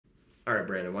All right,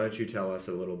 Brandon, why don't you tell us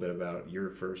a little bit about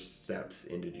your first steps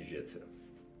into jiu-jitsu?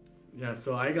 Yeah,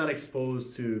 so I got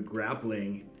exposed to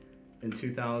grappling in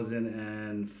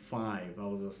 2005. I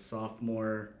was a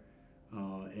sophomore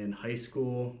in high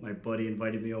school. My buddy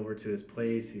invited me over to his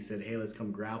place. He said, hey, let's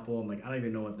come grapple. I'm like, I don't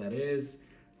even know what that is,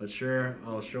 but sure,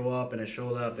 I'll show up. And I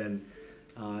showed up, and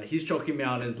he's choking me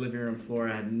out on his living room floor.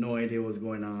 I had no idea what was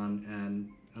going on, and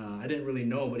I didn't really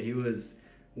know, but he was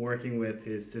working with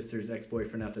his sister's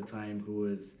ex-boyfriend at the time, who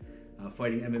was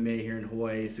fighting MMA here in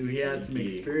Hawaii. So he had some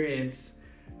experience,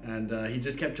 and he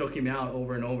just kept choking me out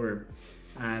over and over.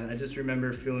 And I just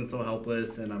remember feeling so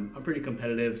helpless, and I'm pretty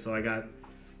competitive, so I got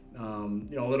you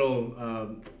know, a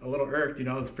little irked. You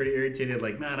know, I was pretty irritated.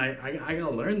 Like, man, I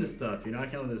gotta learn this stuff. You know, I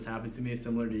can't let this happen to me,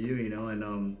 similar to you. You know,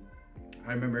 and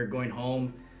I remember going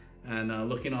home and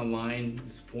looking online,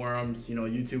 just forums. You know,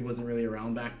 YouTube wasn't really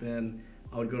around back then.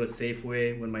 I would go to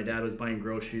Safeway when my dad was buying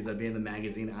groceries. I'd be in the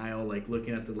magazine aisle, like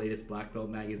looking at the latest black belt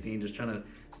magazine, just trying to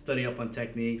study up on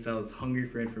techniques. I was hungry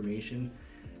for information,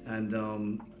 and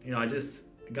you know, I just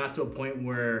got to a point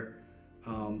where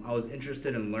I was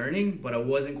interested in learning, but I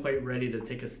wasn't quite ready to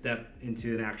take a step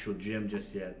into an actual gym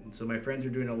just yet. And so my friends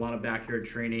were doing a lot of backyard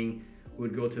training. We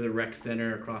would go to the rec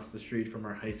center across the street from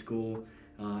our high school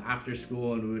after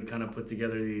school, and we would kind of put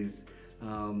together these you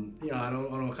know, I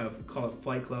don't kind of call it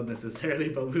fight club necessarily,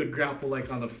 but we would grapple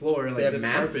like on the floor, like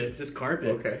just carpet,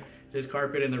 okay, just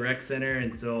carpet in the rec center.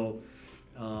 And so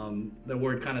the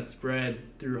word kind of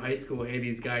spread through high school. Hey,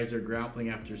 these guys are grappling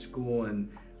after school,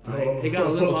 and it got a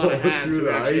little out of hand.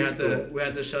 So we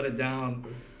had to shut it down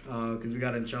because we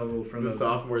got in trouble from the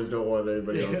sophomores. Don't want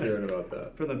anybody else hearing about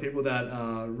that. From the people that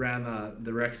ran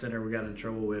the rec center, we got in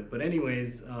trouble with. But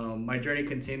anyways, my journey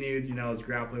continued. You know, I was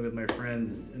grappling with my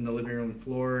friends in the living room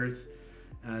floors,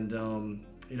 and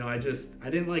you know, I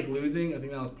didn't like losing. I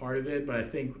think that was part of it. But I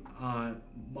think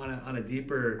on a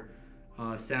deeper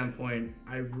standpoint,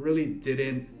 I really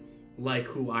didn't like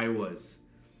who I was.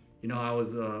 You know, I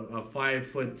was a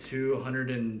 5'2",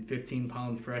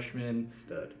 115-pound freshman.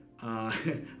 Stud.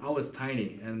 I was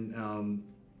tiny, and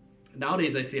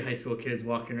nowadays I see high school kids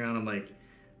walking around. I'm like,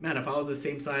 man, if I was the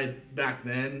same size back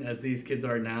then as these kids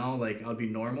are now, like, I'd be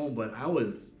normal. But I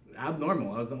was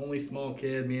abnormal. I was the only small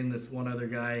kid, me and this one other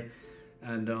guy,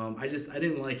 and I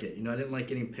didn't like it. You know, I didn't like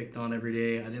getting picked on every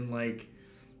day. I didn't like,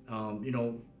 you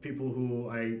know, people who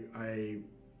I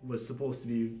was supposed to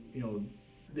be, you know,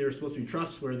 they were supposed to be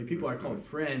trustworthy people. I called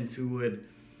friends who would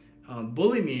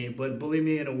bully me, but bully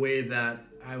me in a way that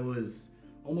I was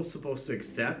almost supposed to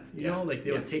accept. You know, like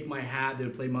they would take my hat, they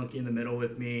would play monkey in the middle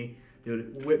with me, they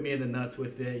would whip me in the nuts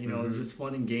with it. You know, it was just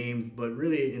fun and games. But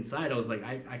really inside, I was like,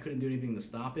 I couldn't do anything to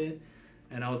stop it.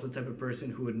 And I was the type of person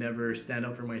who would never stand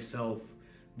up for myself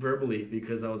verbally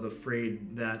because I was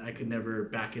afraid that I could never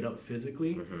back it up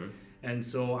physically. And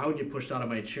so I would get pushed out of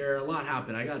my chair. A lot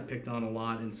happened. I got picked on a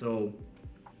lot. And so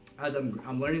as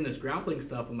I'm learning this grappling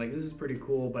stuff, I'm like, this is pretty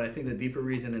cool. But I think the deeper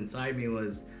reason inside me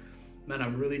was, man,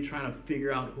 I'm really trying to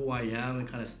figure out who I am and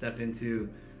kind of step into,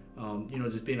 you know,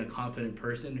 just being a confident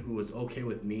person who was okay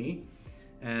with me.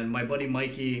 And my buddy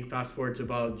Mikey, fast forward to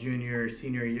about junior,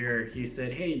 senior year, he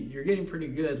said, hey, you're getting pretty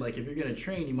good. Like, if you're going to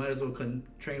train, you might as well come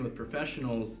train with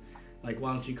professionals. Like,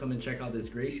 why don't you come and check out this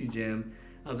Gracie gym?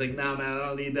 I was like, nah, man, I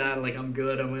don't need that. Like, I'm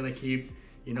good. I'm going to keep,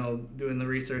 you know, doing the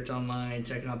research online,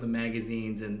 checking out the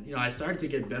magazines. And, you know, I started to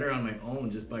get better on my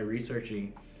own just by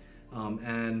researching.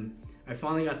 And I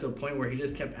finally got to a point where he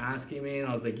just kept asking me, and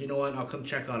I was like, you know what, I'll come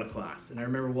check out a class. And I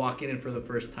remember walking in for the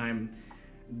first time,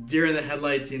 deer in the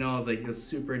headlights, you know. I was like, it was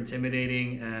super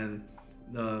intimidating, and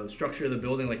the structure of the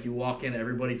building, like, you walk in,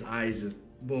 everybody's eyes just,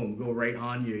 boom, go right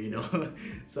on you, you know.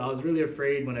 So I was really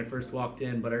afraid when I first walked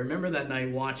in. But I remember that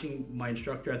night watching my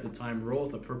instructor at the time roll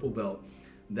with a purple belt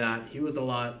that he was a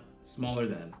lot smaller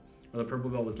than, or the purple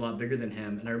belt was a lot bigger than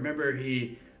him. And I remember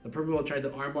the purple belt tried to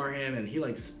armbar him, and he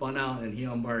like spun out and he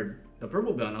armbarred the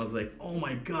purple belt. And I was like, oh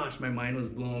my gosh, my mind was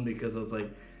blown, because I was like,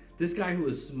 this guy who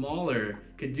was smaller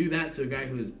could do that to a guy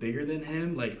who was bigger than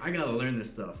him. Like, I gotta learn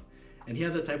this stuff. And he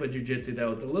had the type of jiu-jitsu that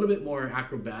was a little bit more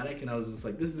acrobatic, and I was just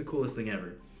like, this is the coolest thing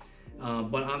ever.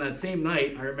 But on that same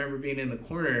night, I remember being in the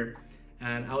corner,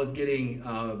 and I was getting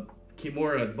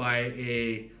kimura'd by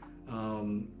a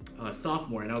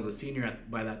sophomore, and I was a senior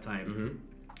by that time.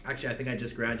 Actually, I think I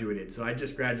just graduated. So I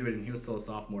just graduated, and he was still a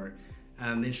sophomore.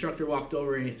 And the instructor walked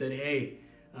over, and he said, hey,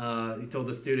 he told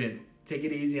the student, take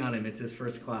it easy on him. It's his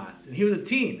first class. And he was a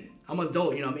teen. I'm an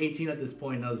adult. You know, I'm 18 at this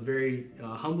point, and that was a very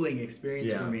humbling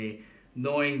experience for me,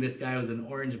 knowing this guy was an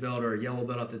orange belt or a yellow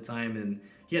belt at the time, and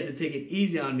he had to take it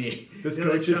easy on me. This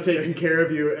coach is taking care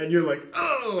of you, and you're like,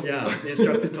 oh! Yeah, the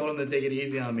instructor told him to take it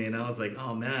easy on me, and I was like,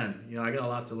 oh man, you know, I got a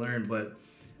lot to learn. But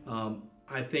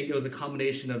I think it was a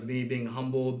combination of me being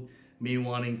humbled, me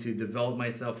wanting to develop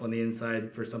myself on the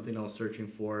inside for something I was searching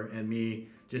for, and me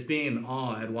just being in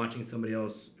awe at watching somebody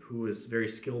else who was very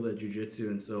skilled at jiu-jitsu.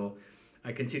 And so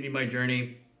I continued my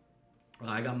journey.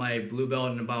 I got my blue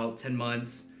belt in about 10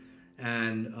 months.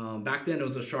 And back then it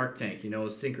was a Shark Tank, you know,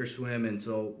 sink or swim. And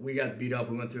so we got beat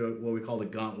up. We went through what we call the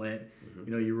gauntlet. Mm-hmm.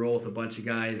 You know, you roll with a bunch of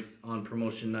guys on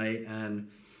promotion night. And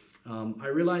I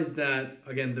realized that,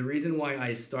 again, the reason why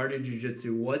I started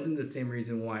jiu-jitsu wasn't the same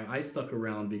reason why I stuck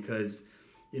around, because,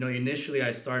 you know, initially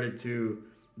I started to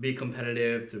be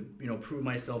competitive, to, you know, prove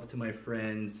myself to my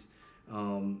friends,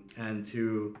 and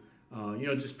to, you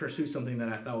know, just pursue something that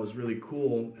I thought was really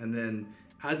cool. And then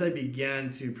as I began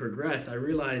to progress, I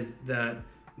realized that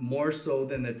more so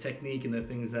than the technique and the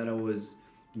things that I was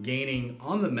gaining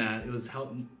on the mat, it was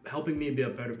helping me be a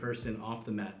better person off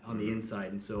the mat, on the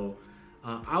inside. And so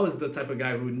I was the type of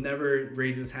guy who never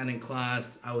raised his hand in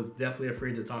class. I was definitely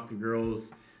afraid to talk to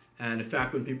girls. And in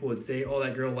fact, when people would say, oh,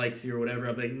 that girl likes you or whatever,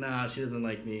 I'd be like, nah, she doesn't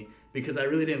like me, because I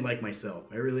really didn't like myself.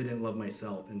 I really didn't love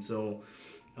myself. And so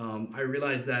I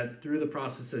realized that through the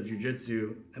process of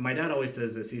jiu-jitsu, and my dad always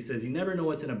says this, he says, you never know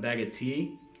what's in a bag of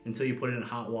tea until you put it in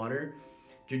hot water.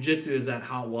 Jiu-jitsu is that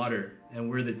hot water, and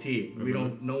we're the tea. Mm-hmm. We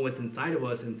don't know what's inside of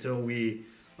us until we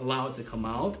allow it to come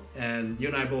out. And you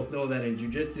and I both know that in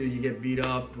jiu-jitsu, you get beat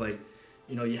up, like,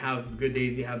 you know, you have good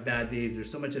days, you have bad days.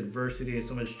 There's so much adversity and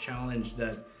so much challenge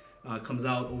that comes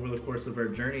out over the course of our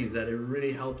journeys, that it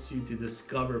really helps you to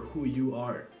discover who you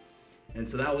are. And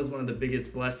so that was one of the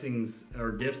biggest blessings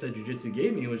or gifts that jiu-jitsu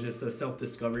gave me, was just a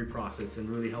self-discovery process and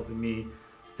really helping me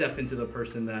step into the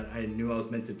person that I knew I was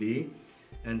meant to be.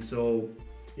 And so,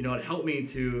 you know, it helped me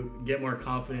to get more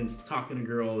confidence talking to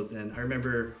girls. And I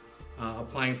remember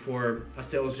applying for a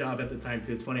sales job at the time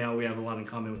too. It's funny how we have a lot in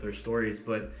common with our stories,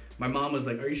 but my mom was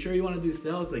like, are you sure you want to do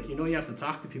sales? Like, you know, you have to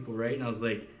talk to people, right? And I was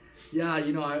like, yeah,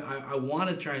 you know, I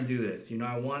want to try and do this. You know,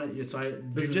 I want to. So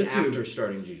this is after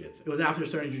starting jiu-jitsu. It was after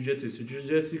starting jiu-jitsu. So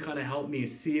jiu-jitsu kind of helped me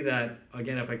see that,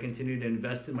 again, if I continued to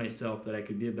invest in myself, that I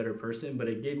could be a better person. But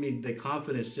it gave me the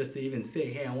confidence just to even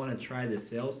say, hey, I want to try this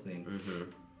sales thing. Mm-hmm.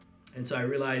 And so I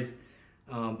realized,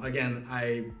 again,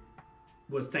 I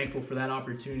was thankful for that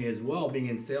opportunity as well, being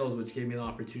in sales, which gave me the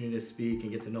opportunity to speak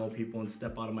and get to know people and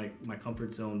step out of my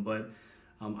comfort zone. But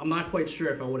I'm not quite sure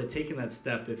if I would have taken that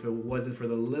step if it wasn't for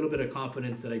the little bit of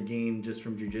confidence that I gained just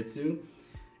from jiu-jitsu.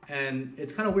 And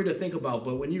it's kind of weird to think about,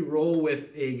 but when you roll with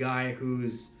a guy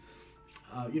who's,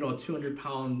 you know, a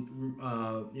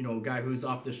 200-pound, you know, guy who's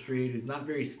off the street, who's not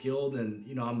very skilled, and,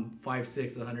 you know, I'm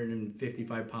 5'6",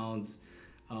 155 pounds.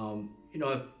 You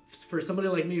know, for somebody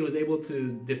like me who was able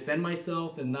to defend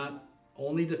myself, and not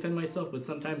only defend myself, but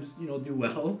sometimes, you know, do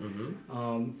well.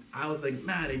 Mm-hmm. I was like,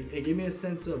 man, it gave me a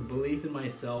sense of belief in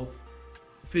myself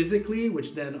physically,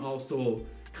 which then also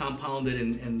compounded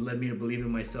and led me to believe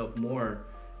in myself more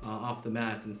off the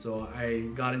mat. And so I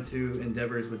got into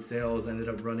endeavors with sales. I ended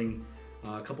up running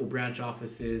a couple branch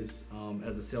offices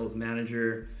as a sales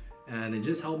manager, and it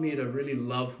just helped me to really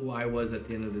love who I was at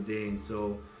the end of the day. And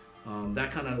so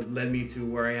that kind of led me to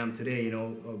where I am today, you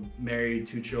know, married,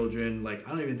 2 children. Like, I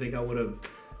don't even think I would have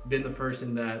been the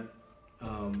person that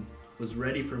was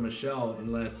ready for Michelle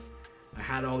unless I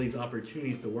had all these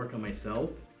opportunities to work on myself.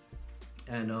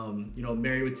 And, you know,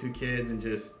 married with 2 kids and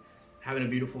just having a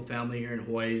beautiful family here in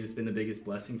Hawaii has just been the biggest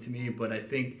blessing to me. But I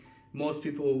think most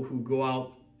people who go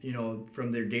out, you know, from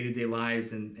their day-to-day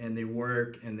lives and they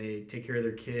work and they take care of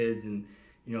their kids and,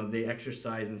 you know, they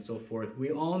exercise and so forth.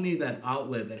 We all need that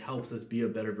outlet that helps us be a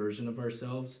better version of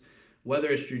ourselves,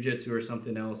 whether it's jiu-jitsu or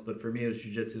something else. But for me, it was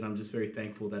jiu-jitsu, and I'm just very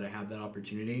thankful that I have that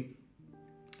opportunity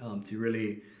to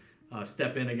really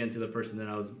step in again to the person that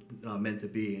I was meant to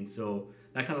be. And so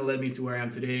that kind of led me to where I am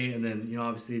today. And then, you know,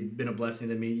 obviously been a blessing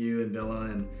to meet you and Bella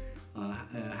and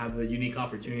have a unique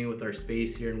opportunity with our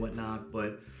space here and whatnot.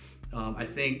 But I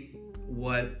think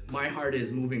what my heart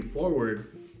is moving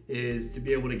forward is to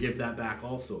be able to give that back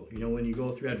also. You know, when you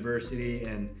go through adversity,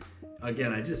 and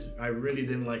again, I really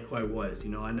didn't like who I was.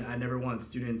 You know, I never want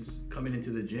students coming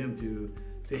into the gym to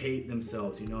hate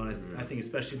themselves, you know. And I think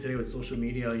especially today with social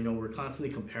media, you know, we're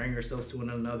constantly comparing ourselves to one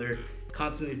another,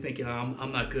 constantly thinking,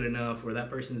 I'm not good enough, or that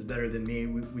person's better than me.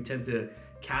 We tend to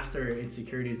cast our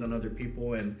insecurities on other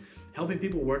people, and helping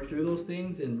people work through those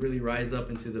things and really rise up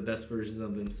into the best versions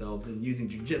of themselves, and using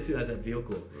jiu-jitsu as that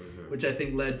vehicle, which I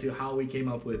think led to how we came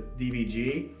up with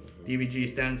DVG. DVG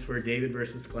stands for David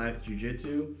versus Goliath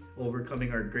Jiu-Jitsu,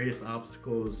 overcoming our greatest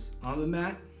obstacles on the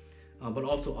mat, but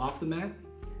also off the mat.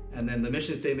 And then the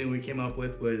mission statement we came up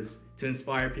with was to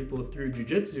inspire people through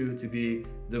jiu-jitsu to be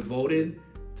devoted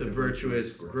to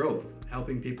virtuous growth,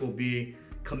 helping people be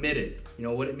committed. You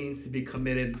know, what it means to be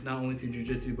committed not only to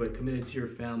jiu-jitsu, but committed to your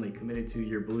family, committed to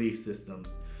your belief systems,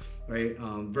 right?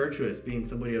 Virtuous, being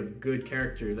somebody of good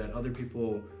character that other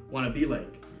people want to be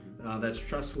like, that's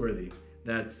trustworthy,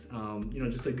 that's you know,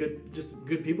 just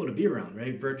good people to be around,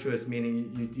 right? Virtuous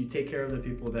meaning you take care of the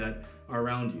people that are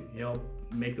around you. You help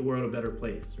make the world a better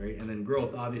place, right? And then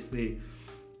growth, obviously,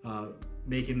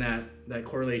 making that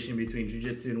correlation between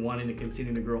jiu-jitsu and wanting to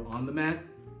continue to grow on the mat,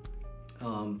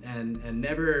 and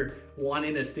never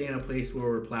wanting to stay in a place where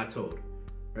we're plateaued,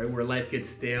 right? Where life gets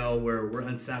stale, where we're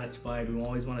unsatisfied. We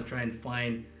always want to try and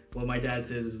find what my dad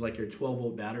says is like your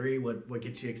 12-volt battery, what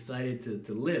gets you excited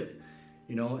to live,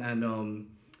 you know, and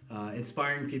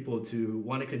inspiring people to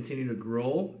want to continue to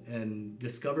grow and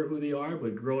discover who they are,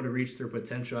 but grow to reach their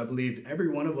potential. I believe every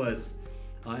one of us,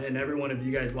 and every one of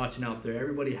you guys watching out there,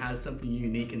 everybody has something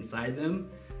unique inside them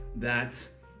that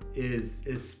is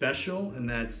special, and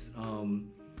that's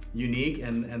unique,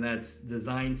 and that's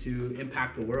designed to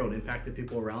impact the world, impact the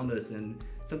people around us. And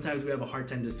sometimes we have a hard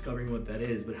time discovering what that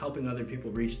is, but helping other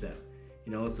people reach that,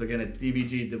 you know. So again, it's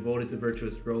DVG, devoted to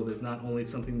virtuous growth. It's not only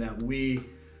something that we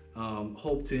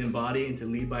hope to embody and to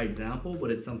lead by example,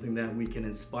 but it's something that we can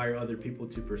inspire other people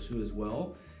to pursue as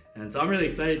well. And so I'm really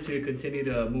excited to continue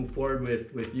to move forward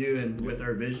with you and with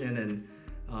our vision,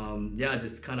 and yeah,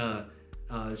 just kind of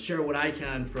share what I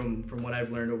can from what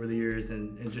I've learned over the years,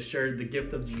 and just share the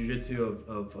gift of jiu-jitsu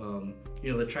of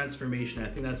you know, the transformation. I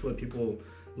think that's what people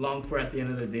long for at the end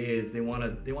of the day, is they want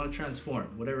to transform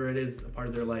whatever it is a part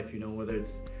of their life, you know, whether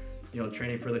it's, you know,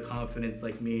 training for the confidence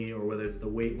like me, or whether it's the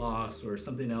weight loss or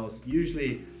something else.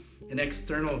 Usually an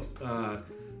external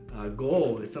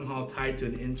goal is somehow tied to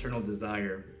an internal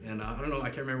desire. And I don't know, I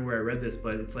can't remember where I read this,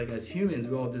 but it's like, as humans,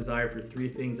 we all desire for three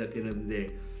things at the end of the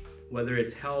day. Whether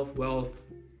it's health, wealth,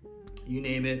 you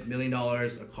name it, $1 million, a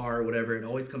car, whatever, it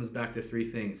always comes back to three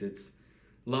things. It's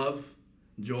love,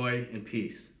 joy, and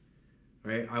peace,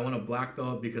 right? I want a black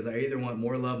belt because I either want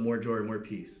more love, more joy, or more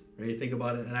peace, right? You think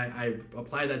about it, and I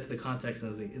applied that to the context, and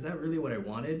I was like, is that really what I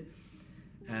wanted?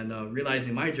 And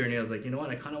realizing my journey, I was like, you know what,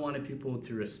 I kind of wanted people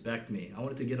to respect me. I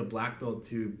wanted to get a black belt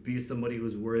to be somebody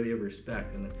who's worthy of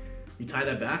respect. And you tie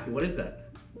that back, what is that?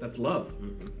 That's love.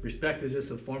 Respect is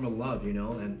just a form of love, you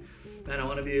know. And man, I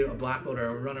want to be a black belt,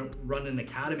 or run an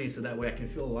academy, so that way I can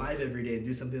feel alive every day and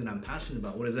do something that I'm passionate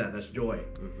about. What is that? That's joy,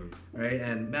 right?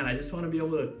 And man, I just want to be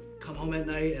able to come home at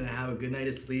night and have a good night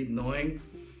of sleep, knowing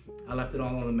I left it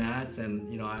all on the mats, and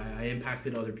you know, I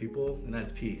impacted other people, and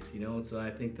that's peace, you know. So I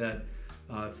think that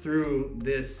through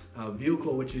this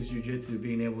vehicle, which is jiu-jitsu,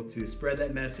 being able to spread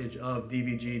that message of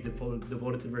DVG,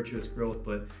 devoted to virtuous growth,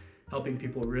 but helping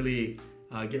people really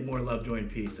get more love, joy, and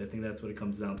peace. I think that's what it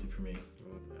comes down to for me.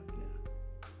 I love that.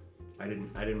 Yeah.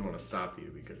 I didn't want to stop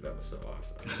you because that was so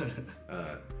awesome.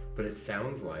 But it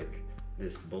sounds like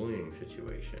this bullying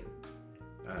situation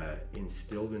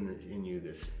instilled in you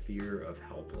this fear of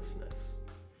helplessness,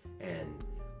 and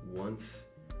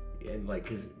like,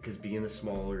 because being a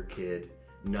smaller kid,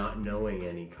 not knowing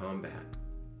any combat,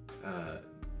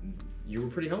 you were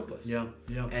pretty helpless. Yeah.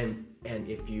 And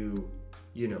if you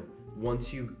know,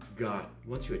 once you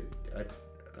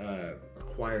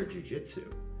acquired jiu-jitsu,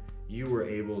 you were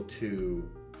able to,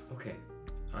 okay,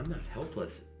 I'm not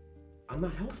helpless.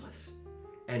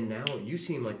 And now you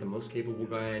seem like the most capable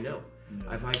guy I know.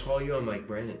 Yeah. If I call you, I'm like,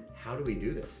 Brandon, how do we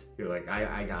do this? You're like,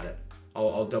 I got it.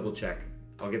 I'll double check.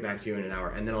 I'll get back to you in an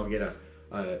hour, and then I'll get a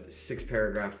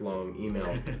 6-paragraph long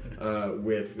email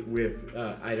with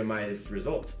itemized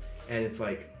results. And it's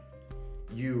like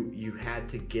you had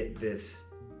to get this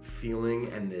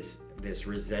feeling and this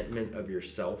resentment of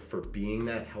yourself for being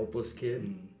that helpless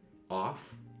kid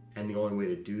off, and the only way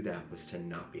to do that was to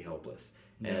not be helpless.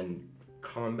 And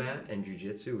combat and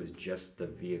jiu-jitsu was just the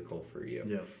vehicle for you.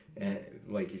 Yeah. And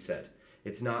like you said,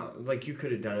 it's not like you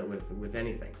could have done it with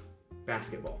anything.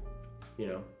 Basketball, you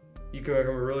know, you can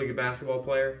become a really good basketball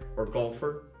player or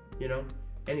golfer, you know,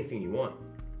 anything you want.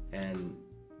 And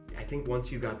I think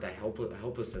once you got that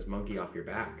helplessness monkey off your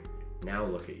back, now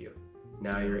look at you.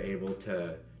 Now you're able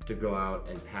to go out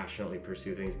and passionately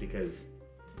pursue things, because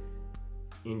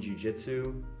in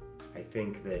jiu-jitsu, I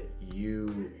think that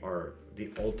you are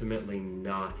the ultimately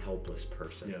not helpless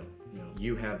person. Yeah.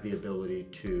 You have the ability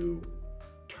to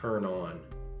turn on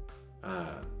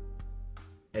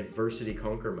adversity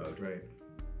conquer mode. Right.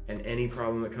 And any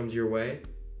problem that comes your way,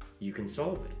 you can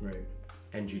solve it. Right.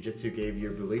 And jiu-jitsu gave you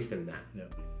a belief in that. Yeah.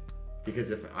 Because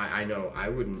if I know I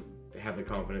wouldn't have the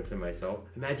confidence in myself.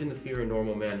 Imagine the fear a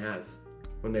normal man has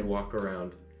when they walk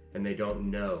around and they don't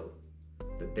know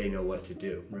that they know what to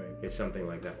do if something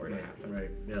like that were to happen. Right.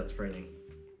 Yeah, it's frightening.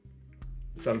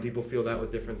 Some people feel that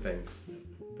with different things,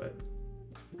 but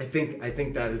I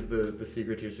think that is the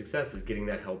secret to your success, is getting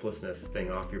that helplessness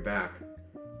thing off your back,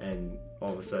 and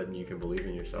all of a sudden you can believe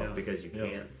in yourself because you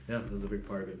can. Yeah, that's a big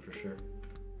part of it for sure.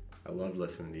 I love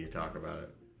listening to you talk about it.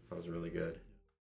 That was really good.